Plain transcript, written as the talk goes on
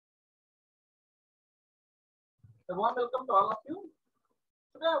A warm welcome to all of you.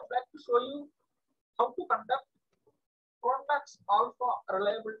 Today I would like to show you how to conduct Cronebach's alpha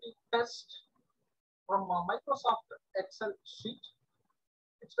reliability test from a Microsoft Excel sheet.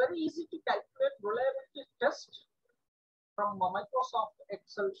 It's very easy to calculate reliability test from a Microsoft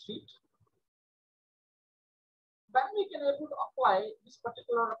Excel sheet. When we can able to apply this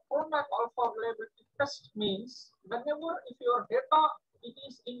particular Cronebach alpha reliability test means whenever if your data it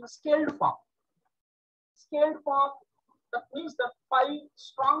is in a scaled form. Scaled form, that means that 5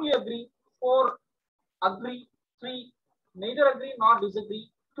 strongly agree, 4 agree, 3 neither agree nor disagree,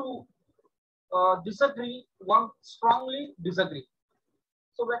 2 disagree, 1 strongly disagree.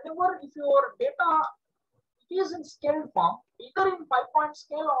 So whenever if your data is in scaled form, either in 5-point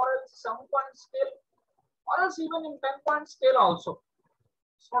scale or else 7-point scale or else even in 10-point scale also,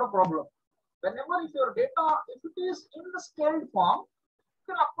 it's not a problem. Whenever if your data, if it is in the scaled form,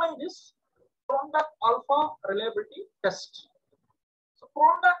 you can apply this Cronebach alpha reliability test. So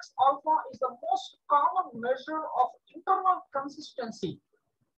Cronebach's alpha is the most common measure of internal consistency,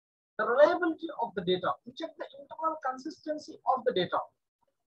 the reliability of the data. To check the internal consistency of the data,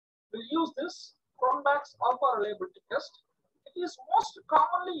 we'll use this Cronebach's alpha reliability test. It is most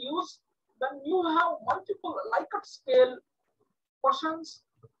commonly used when you have multiple Likert scale questions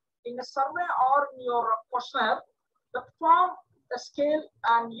in a survey or in your questionnaire that form a scale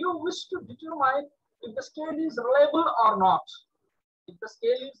and you wish to determine if the scale is reliable or not. If the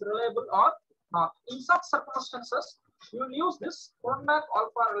scale is reliable or not. In such circumstances, you will use this Cronebach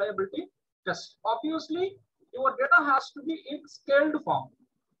alpha reliability test. Obviously, your data has to be in scaled form.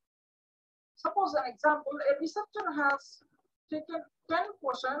 Suppose an example, a researcher has taken 10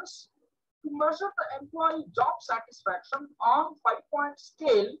 questions to measure the employee job satisfaction on 5-point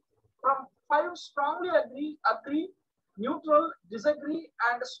scale from 5 strongly agree, neutral, disagree,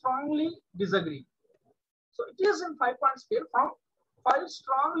 and strongly disagree. So it is in 5-point scale from 5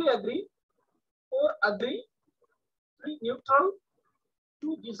 strongly agree, 4 agree, 3 neutral,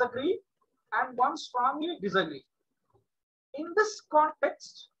 2 disagree, and 1 strongly disagree. In this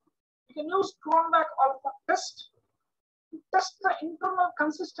context, you can use Cronebach alpha test to test the internal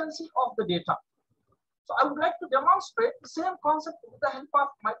consistency of the data. So I would like to demonstrate the same concept with the help of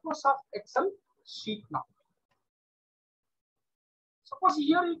Microsoft Excel sheet now. Suppose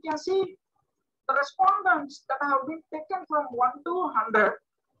here you can see the respondents that have been taken from 1 to 100.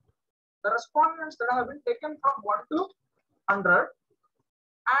 The respondents that have been taken from 1 to 100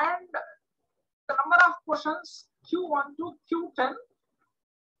 and the number of questions Q1 to Q10,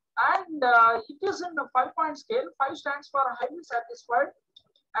 and it is in the 5-point scale. 5 stands for highly satisfied,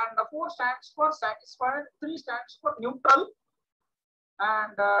 and 4 stands for satisfied, 3 stands for neutral,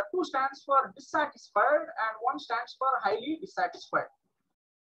 and 2 stands for dissatisfied, and 1 stands for highly dissatisfied.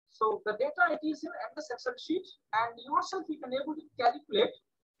 So the data it is in MS Excel sheet, and yourself you can able to calculate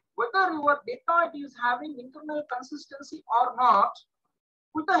whether your data it is having internal consistency or not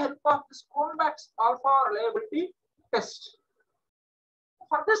with the help of this Cronebach's alpha reliability test.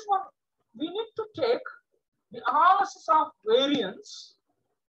 For this one, we need to take the analysis of variance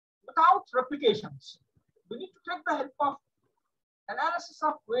without replications. We need to take the help of analysis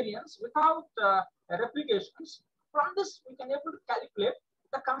of variance without replications. From this, we can able to calculate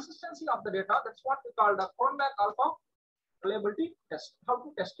the consistency of the data. That's what we call the Cronebach alpha reliability test. How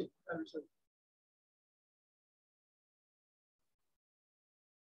to test it? I will show you.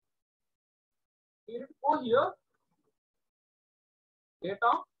 You go here,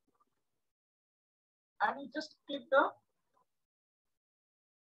 data, and you just click the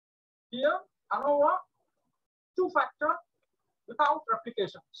here ANOVA 2-factor without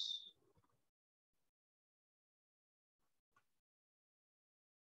replications.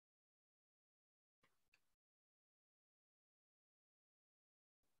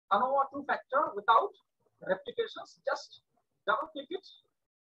 ANOVA 2-factor without replications. Just double click it.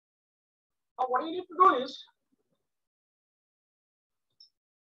 Now what you need to do is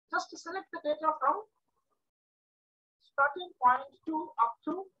just select the data from starting point to up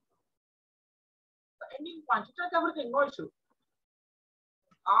to the ending point. You take everything, no issue.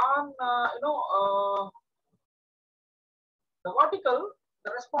 On the vertical,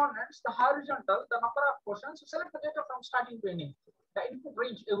 the respondents, the horizontal, the number of questions. You select the data from starting to ending, the input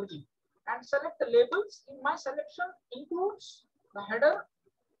range, everything, and select the labels. In my selection includes the header.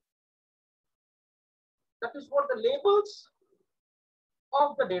 That is what the labels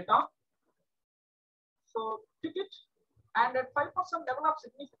of the data. So tick it, and at 5% level of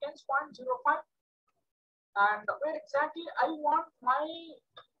significance 0.05, and where exactly I want my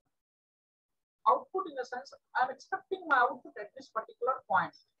output, in a sense I'm expecting my output at this particular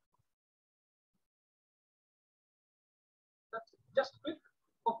point. Just click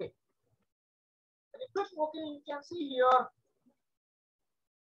OK. When you click OK, you can see here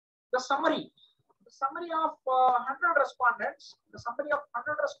the summary. The summary of 100 respondents. The summary of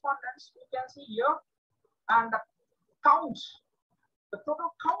 100 respondents you can see here, and count. The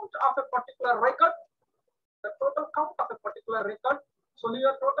total count of a particular record. The total count of a particular record. So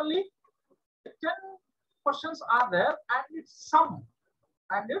here totally 10 questions are there, and its sum,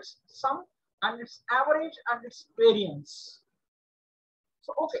 and its average, and its variance.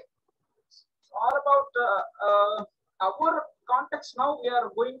 So okay, it's all about our context. Now we are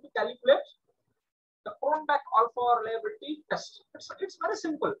going to calculate the Cronebach alpha reliability test. It's very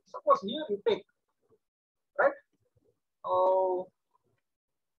simple. Suppose here you take, right,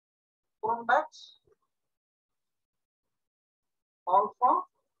 Cronebach alpha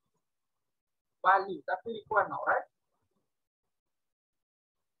value that we require now, right?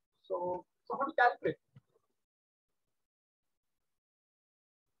 So how to calculate?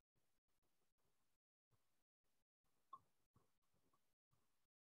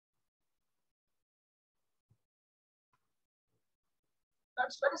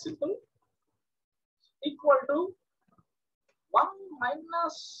 That's very simple. Equal to 1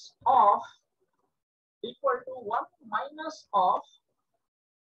 minus of, equal to 1 minus of,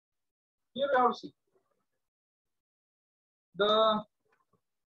 here we have to see the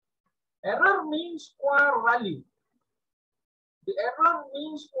error mean square value. The error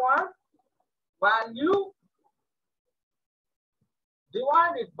mean square value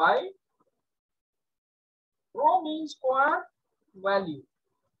divided by row mean square value.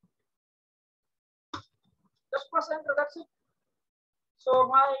 Just press enter, that's it. So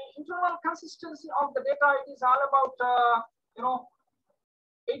my internal consistency of the data, it is all about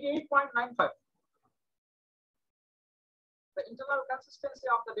 88.95. The internal consistency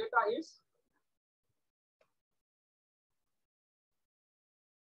of the data is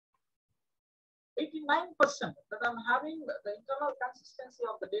 89%. That I'm having the internal consistency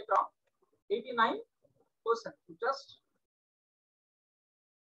of the data 89%. Just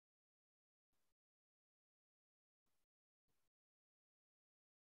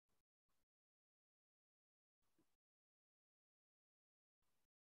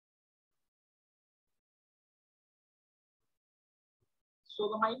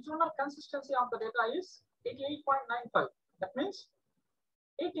so my internal consistency of the data is 88.95. That means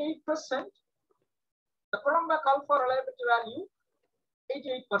 88%. The Cronebach alpha reliability value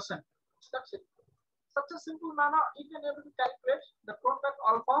 88%. That's it. Such a simple manner you can able to calculate the Cronebach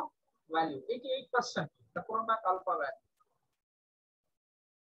alpha value 88%. The Cronebach alpha value.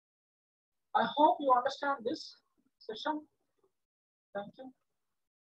 I hope you understand this session. Thank you.